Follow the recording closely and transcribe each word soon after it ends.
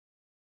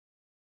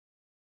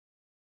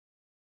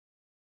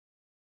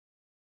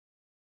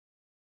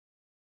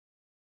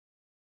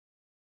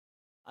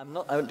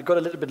I got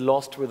a little bit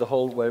lost with the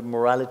whole where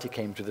morality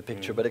came to the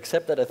picture, but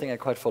except that I think I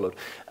quite followed.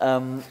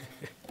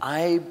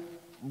 I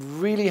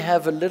really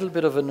have a little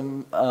bit of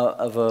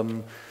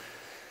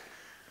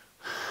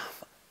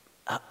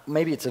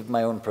maybe it's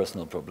my own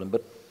personal problem,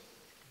 but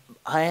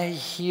I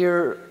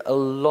hear a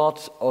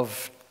lot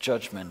of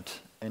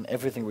judgment in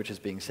everything which is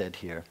being said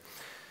here.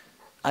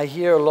 I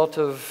hear a lot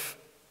of,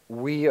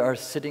 we are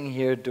sitting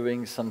here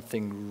doing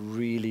something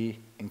really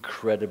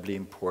incredibly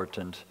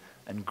important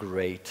and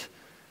great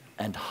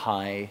and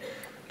high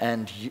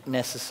and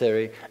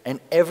necessary, and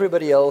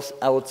everybody else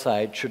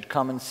outside should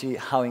come and see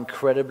how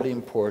incredibly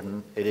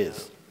important it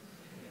is.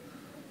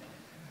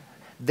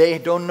 They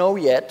don't know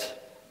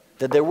yet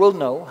that they will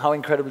know how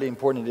incredibly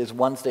important it is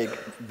once they've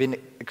been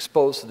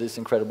exposed to this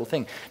incredible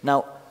thing.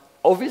 Now,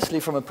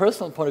 obviously, from a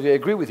personal point of view, I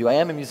agree with you. I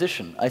am a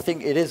musician. I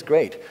think it is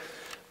great.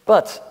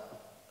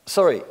 But,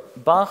 sorry,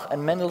 Bach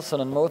and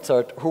Mendelssohn and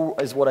Mozart, who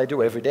is what I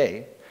do every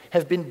day,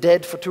 have been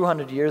dead for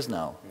 200 years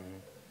now.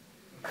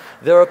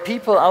 There are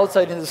people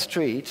outside in the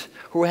street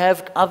who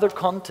have other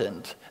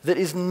content that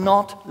is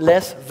not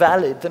less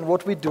valid than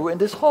what we do in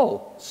this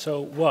hall.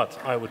 So what,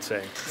 I would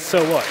say. So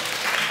what?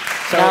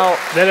 So now,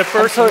 then a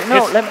person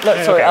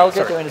I'll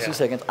get there in a few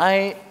seconds.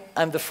 I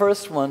am the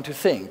first one to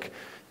think,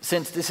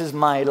 since this is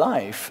my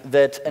life,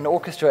 that an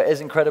orchestra as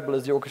incredible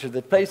as the orchestra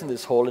that plays in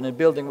this hall, in a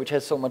building which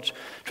has so much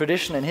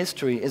tradition and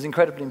history, is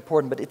incredibly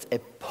important, but it's a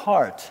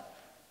part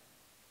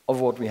of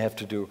what we have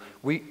to do.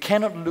 We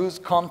cannot lose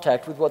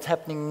contact with what's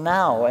happening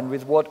now and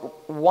with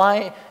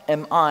why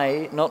am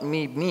I, not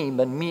me,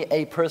 but me,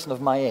 a person of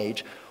my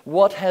age,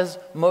 what has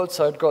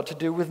Mozart got to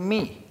do with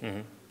me?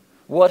 Mm-hmm.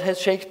 What has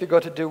Shakespeare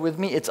got to do with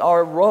me? It's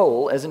our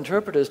role as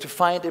interpreters to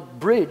find a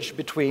bridge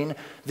between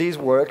these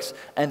works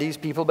and these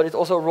people, but it's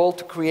also a role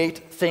to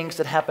create things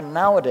that happen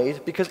nowadays,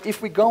 because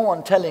if we go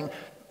on telling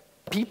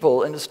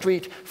people in the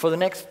street for the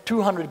next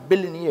 200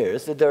 billion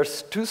years that they're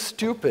too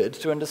stupid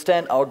to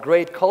understand our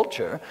great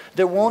culture,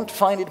 they won't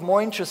find it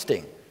more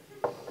interesting.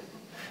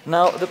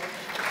 Now,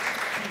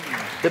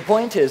 the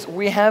point is,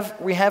 we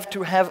have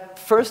to have,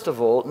 first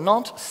of all,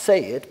 not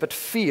say it, but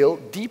feel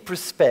deep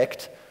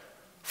respect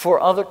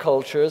for other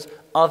cultures,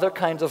 other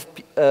kinds of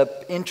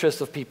interests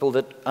of people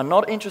that are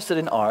not interested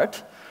in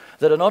art,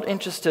 that are not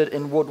interested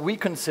in what we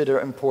consider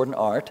important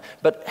art,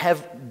 but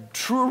have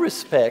true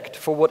respect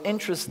for what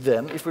interests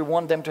them if we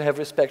want them to have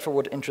respect for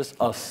what interests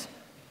us.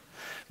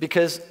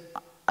 Because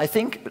I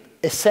think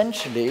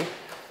essentially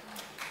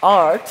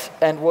art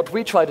and what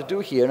we try to do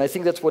here, and I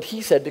think that's what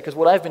he said, because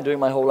what I've been doing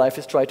my whole life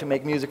is try to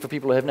make music for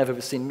people who have never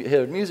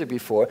heard music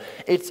before.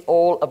 It's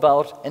all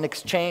about an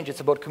exchange, it's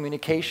about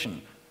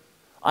communication.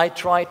 I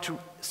try to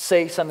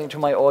say something to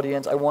my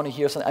audience, I want to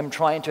hear something, I'm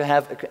trying to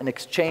have an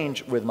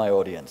exchange with my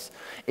audience.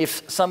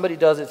 If somebody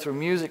does it through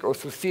music or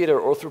through theater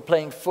or through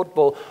playing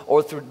football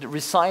or through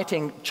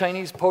reciting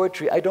Chinese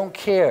poetry, I don't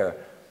care.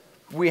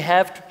 We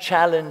have to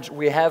challenge,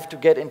 we have to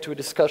get into a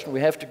discussion,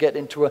 we have to get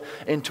into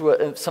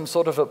some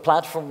sort of a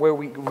platform where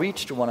we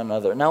reach to one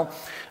another. Now,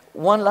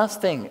 one last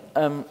thing.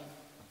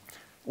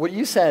 What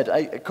you said,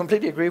 I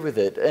completely agree with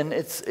it, and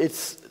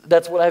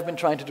that's what I've been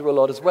trying to do a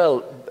lot as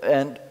well,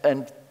 and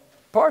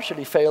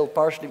partially failed,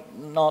 partially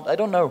not, I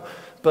don't know.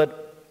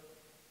 But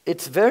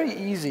it's very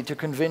easy to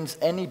convince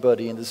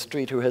anybody in the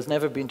street who has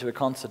never been to a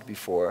concert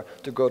before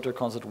to go to a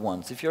concert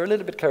once. If you're a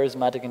little bit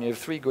charismatic and you have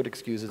 3 good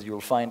excuses, you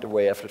will find a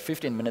way after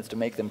 15 minutes to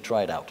make them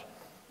try it out.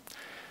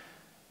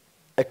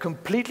 A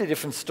completely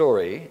different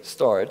story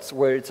starts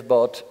where it's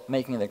about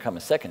making them come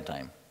a second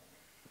time.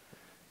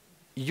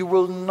 You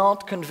will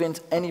not convince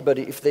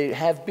anybody if they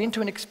have been to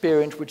an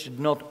experience which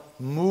did not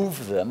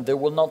move them, they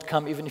will not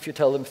come even if you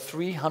tell them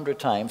 300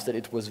 times that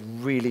it was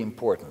really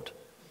important.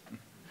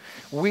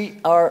 We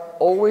are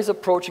always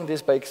approaching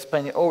this by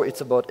explaining, oh,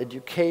 it's about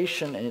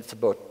education, and it's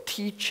about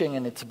teaching,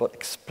 and it's about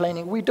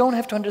explaining. We don't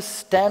have to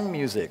understand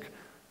music.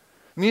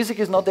 Music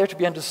is not there to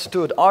be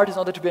understood. Art is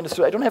not there to be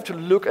understood. I don't have to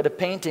look at a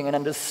painting and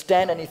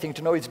understand anything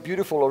to know it's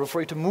beautiful or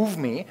for it to move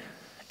me.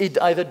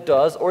 It either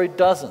does or it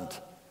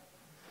doesn't.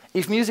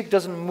 If music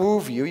doesn't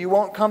move you, you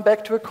won't come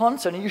back to a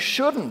concert, and you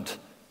shouldn't.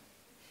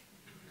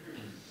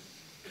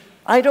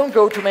 I don't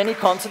go to many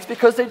concerts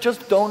because they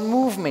just don't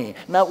move me.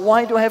 Now,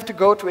 why do I have to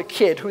go to a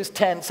kid who is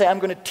 10, say, I'm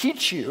going to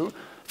teach you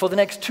for the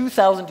next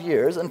 2,000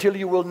 years until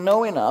you will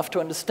know enough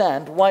to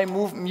understand why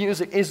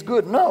music is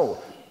good? No.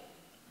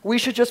 We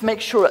should just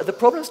make sure. The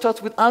problem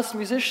starts with us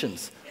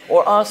musicians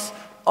or us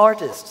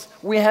artists.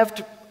 We have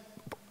to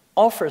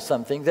offer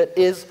something that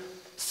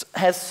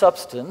has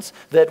substance,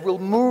 that will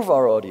move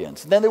our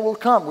audience. Then they will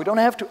come. We don't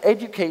have to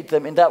educate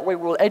them in that way.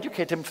 We'll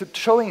educate them through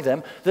showing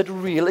them that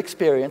real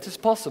experience is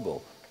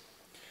possible.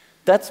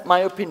 That's my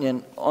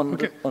opinion on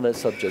that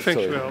subject. Thank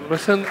you,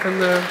 Listen,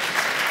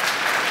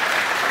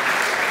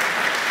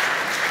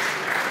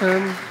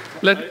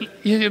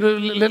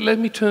 let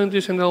me turn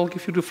this, and I'll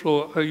give you the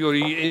floor,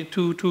 Jordi,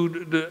 to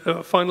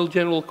the final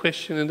general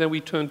question, and then we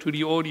turn to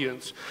the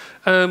audience.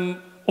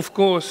 Of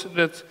course,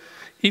 that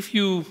if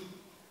you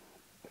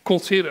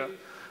consider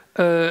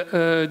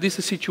this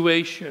a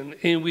situation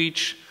in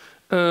which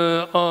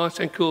arts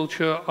and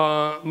culture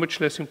are much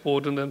less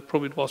important than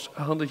probably it was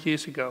 100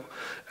 years ago.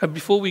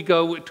 Before we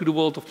go to the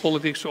world of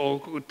politics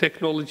or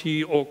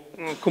technology or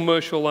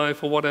commercial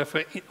life or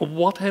whatever,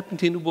 what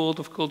happened in the world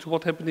of culture,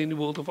 what happened in the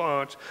world of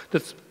arts,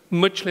 that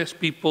much less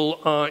people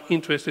are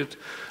interested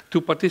to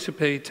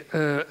participate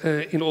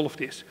in all of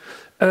this.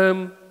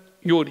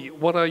 Jordi,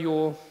 what are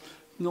your...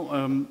 No,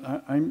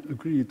 I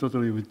agree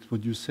totally with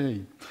what you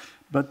say.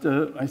 But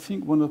I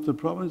think one of the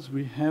problems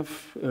we have,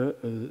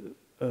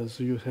 as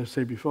you have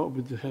said before,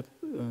 we have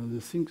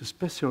the thing to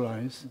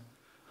specialize.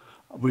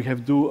 We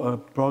have do a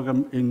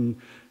program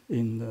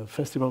in the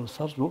Festival of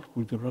Salzburg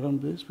with the program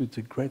this, with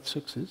a great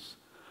success,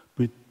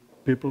 with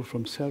people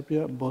from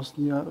Serbia,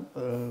 Bosnia,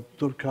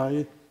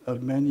 Turkey,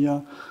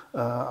 Armenia,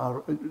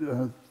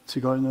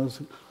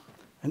 Zigeuners.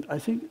 And I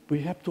think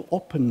we have to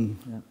open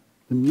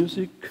the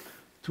music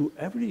to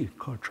every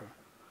culture.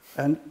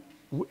 And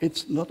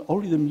it's not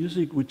only the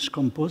music which is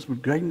composed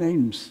with great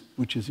names,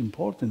 which is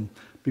important,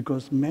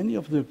 because many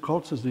of the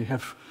cultures, they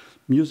have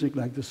music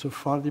like the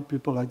Sephardi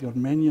people, like the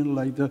Armenian,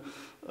 like the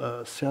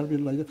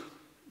Serbian, like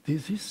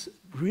this is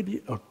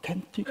really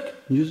authentic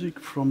music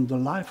from the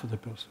life of the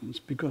persons,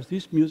 because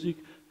this music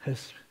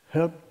has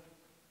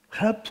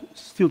helped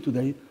still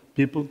today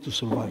people to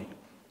survive.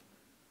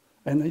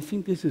 And I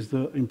think this is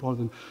the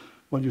important.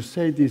 When you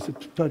say this, to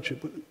touch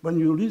it, when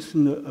you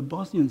listen to a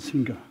Bosnian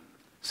singer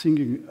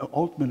singing an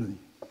old melody,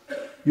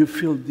 you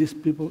feel this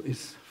people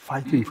is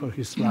fighting for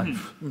his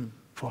life,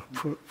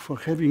 for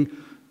having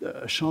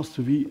a chance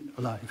to be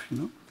alive, you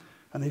know?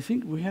 And I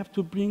think we have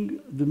to bring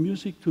the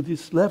music to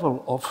this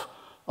level of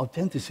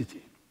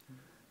authenticity.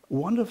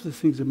 One of the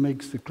things that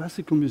makes the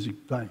classical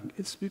music dying,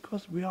 it's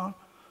because we are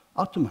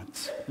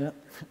automats. Yeah.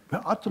 We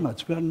are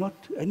automats. We are not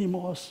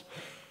anymore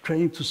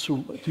trying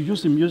to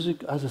use the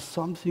music as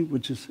something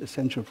which is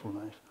essential for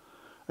life.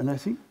 And I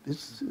think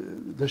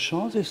the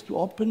chance is to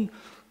open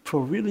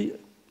for really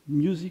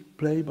music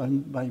played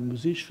by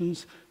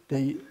musicians.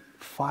 They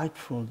fight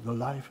for the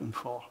life and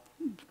for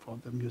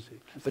the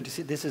music. But you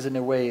see, this is in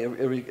a way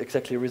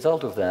exactly a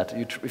result of that.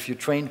 If you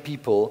train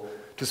people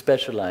to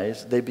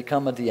specialize, they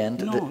become at the end...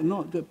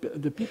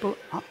 The people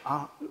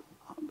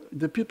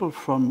the people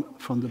from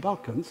the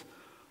Balkans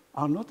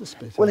are not the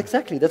specialists. Well,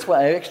 exactly. That's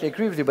why I actually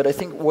agree with you. But I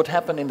think what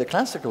happened in the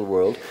classical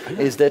world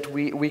is that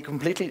we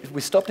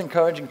stopped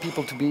encouraging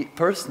people to be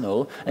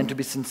personal and to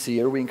be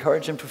sincere. We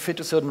encourage them to fit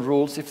to certain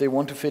rules if they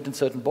want to fit in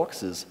certain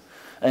boxes.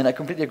 And I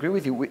completely agree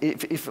with you.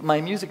 If my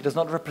music does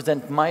not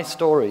represent my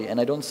story, and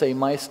I don't say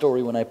my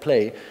story when I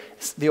play,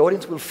 the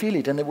audience will feel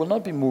it and they will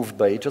not be moved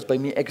by it just by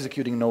me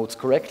executing notes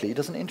correctly. It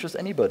doesn't interest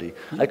anybody.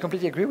 I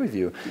completely agree with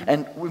you.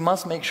 And we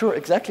must make sure,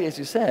 exactly as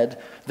you said,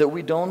 that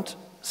we don't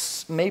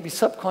maybe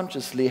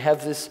subconsciously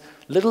have this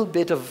little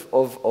bit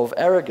of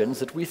arrogance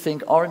that we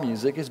think our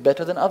music is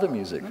better than other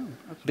music.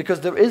 Because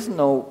there is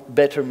no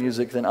better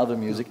music than other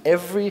music.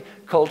 Every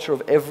culture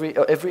of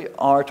every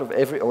art of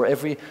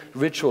every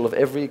ritual of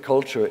every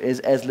culture is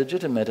as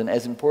legitimate and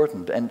as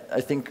important. And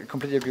I think I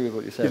completely agree with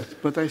what you said. Yes,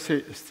 but I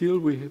say still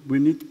we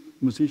need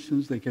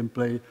musicians. They can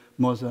play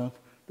Mozart.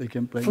 They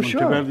can play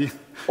Monteverdi. Sure.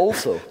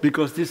 Also.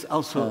 Because this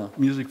also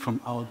music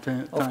from our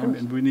time,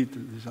 and we need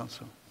this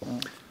also.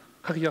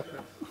 Ariadne.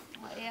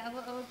 Yeah, I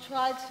will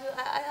try to.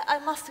 I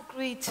must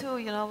agree too.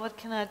 You know, what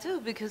can I do?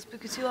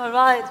 Because you are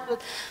right.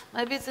 But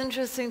maybe it's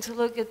interesting to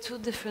look at two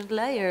different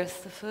layers.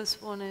 The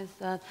first one is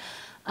that,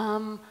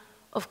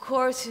 of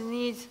course, you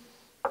need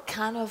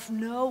kind of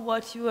know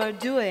what you are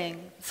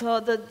doing. So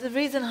the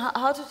reason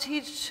how to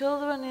teach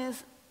children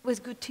is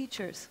with good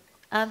teachers,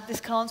 and this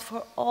counts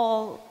for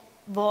all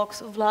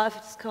walks of life.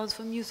 It counts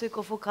for music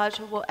or for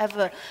culture,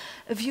 whatever.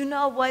 If you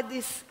know why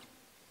this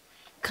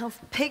kind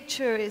of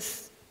picture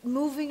is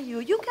moving you,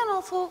 you can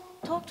also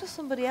talk to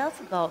somebody else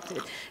about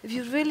it, if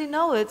you really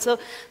know it. So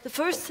the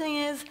first thing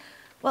is,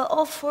 well,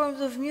 all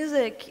forms of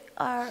music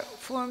are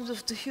forms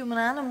of the human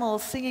animal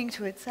singing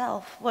to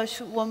itself. Why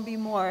should one be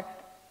more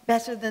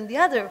better than the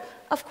other?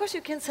 Of course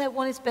you can say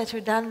one is better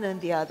than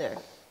the other,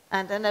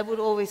 and I would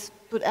always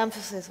put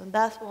emphasis on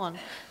that one.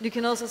 You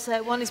can also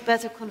say one is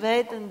better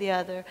conveyed than the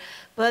other.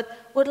 But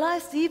what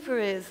lies deeper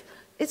is,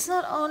 it's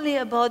not only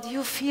about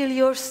you feel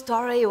your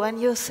story when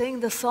you sing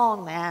the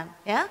song, man,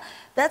 yeah?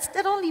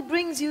 That only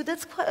brings you,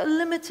 that's quite a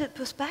limited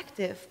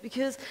perspective,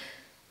 because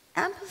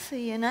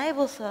empathy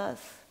enables us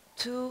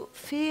to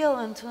feel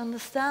and to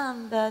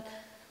understand that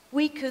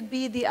we could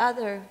be the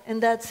other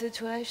in that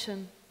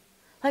situation.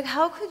 Like,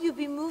 how could you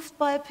be moved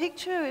by a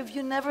picture if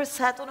you never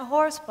sat on a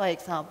horse, by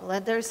example,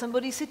 and there's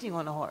somebody sitting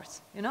on a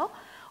horse, you know?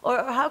 Or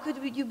how could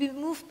you be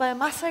moved by a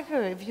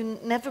massacre if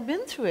you've never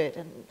been through it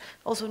and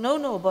also know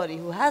nobody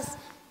who has,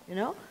 you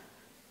know?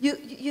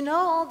 You know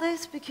all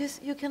this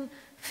because you can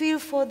feel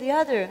for the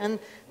other, and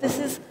this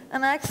is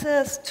an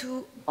access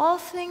to all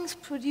things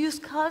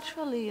produced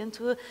culturally and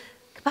to a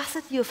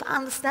capacity of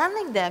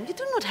understanding them. You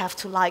do not have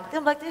to like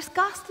them, like there's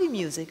ghastly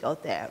music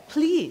out there,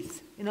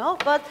 please, you know?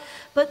 But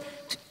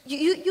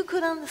you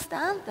could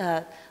understand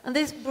that, and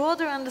this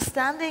broader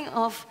understanding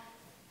of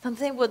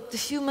something what the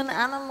human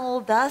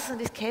animal does and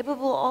is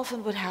capable of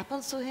and what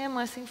happens to him,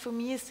 I think for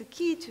me is the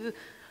key to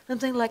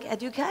something like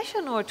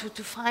education, or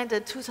to find a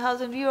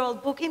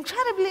 2,000-year-old book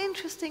incredibly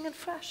interesting and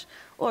fresh,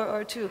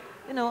 or to,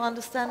 you know,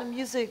 understand a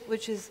music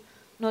which is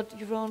not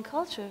your own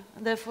culture.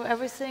 And therefore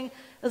everything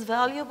is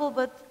valuable,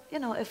 but, you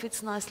know, if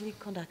it's nicely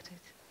conducted.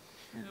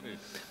 Yeah.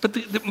 But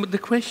the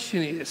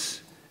question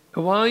is,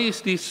 why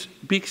is this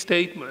big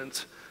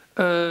statement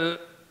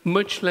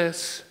much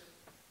less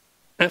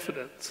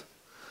evident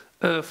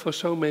for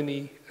so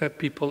many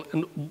people?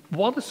 And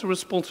what is the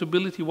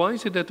responsibility? Why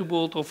is it that the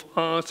world of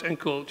arts and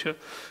culture,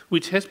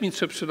 which has been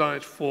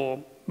subsidized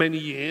for many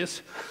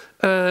years,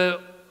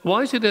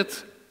 why is it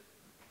that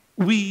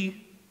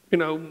we, you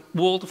know,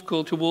 world of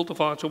culture, world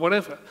of arts, or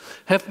whatever,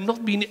 have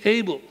not been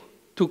able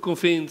to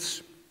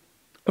convince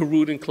a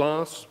ruling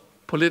class,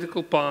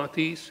 political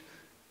parties,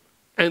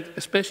 and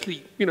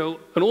especially, you know,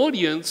 an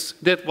audience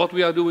that what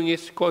we are doing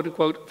is, quote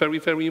unquote, very,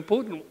 very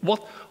important?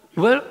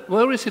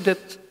 Where is it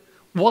that,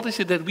 what is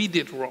it that we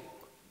did wrong?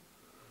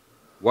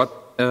 What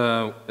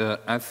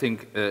I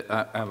think,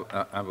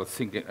 I was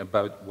thinking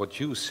about what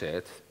you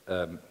said.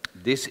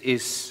 This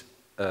is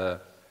a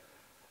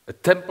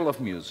temple of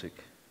music.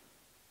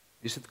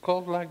 Is it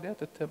called like that,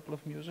 a temple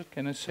of music?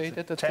 Can I say it's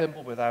that? A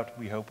temple without,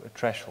 we hope,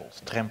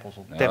 thresholds, tramples,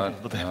 no,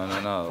 temples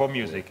no. for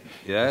music.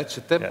 Yeah, it's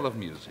a temple of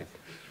music.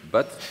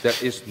 But there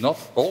is not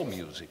all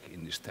music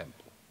in this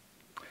temple.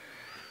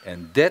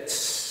 And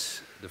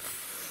that's,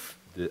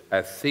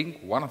 I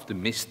think, one of the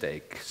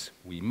mistakes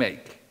we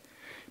make.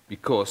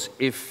 Because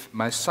if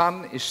my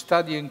son is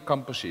studying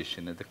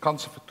composition at the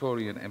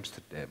Conservatory in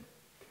Amsterdam,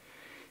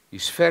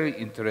 he's very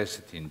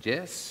interested in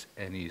jazz,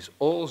 and he's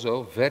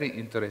also very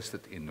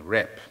interested in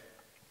rap.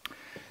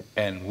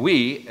 And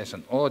we, as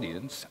an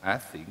audience, I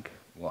think,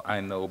 well,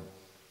 I know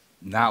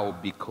now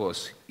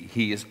because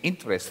he is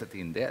interested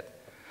in that,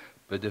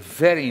 but the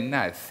very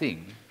nice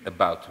thing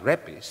about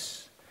rap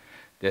is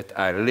that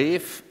I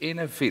live in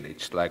a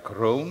village like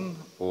Rhône,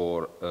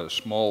 or a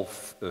small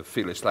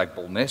village like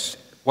Bolnes,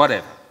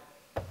 whatever.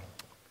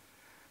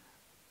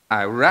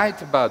 I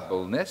write about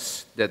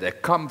Bolnes, that I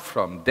come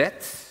from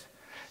that,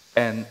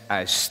 and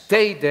I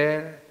stay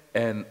there,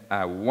 and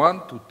I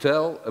want to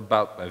tell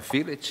about my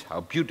village,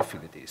 how beautiful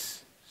it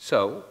is.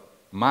 So,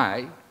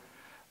 my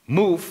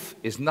move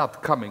is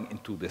not coming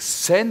into the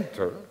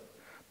center.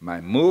 My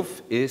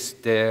move is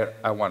there.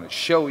 I want to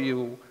show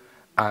you.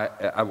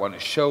 I want to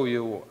show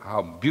you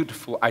how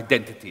beautiful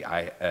identity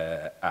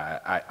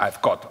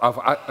I've got.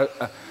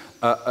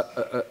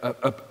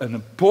 An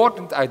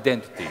important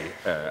identity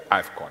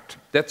I've got.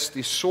 That's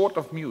the sort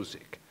of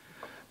music.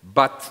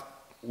 But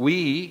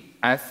we,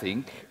 I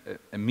think,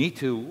 me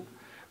too,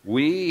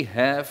 we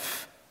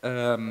have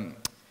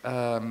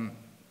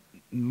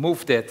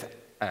moved that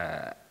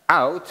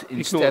out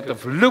instead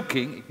of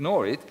looking,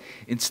 ignore it,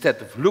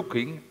 instead of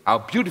looking how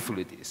beautiful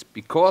it is.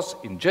 Because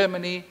in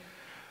Germany,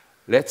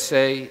 let's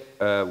say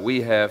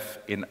we have,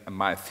 in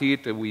my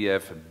theater, we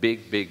have a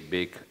big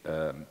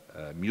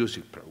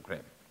music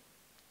program.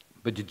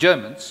 But the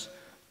Germans,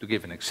 to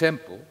give an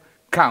example,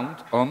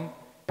 count on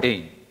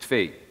 1,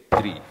 2,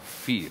 3,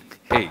 4,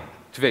 1,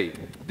 2, 3,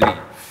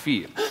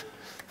 4.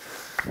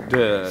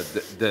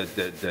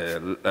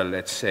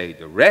 Let's say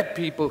the rap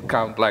people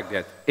count like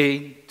that,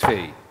 1,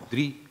 2,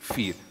 3,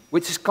 4,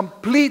 which is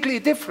completely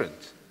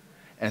different.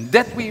 And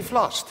that we've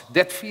lost,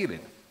 that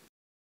feeling.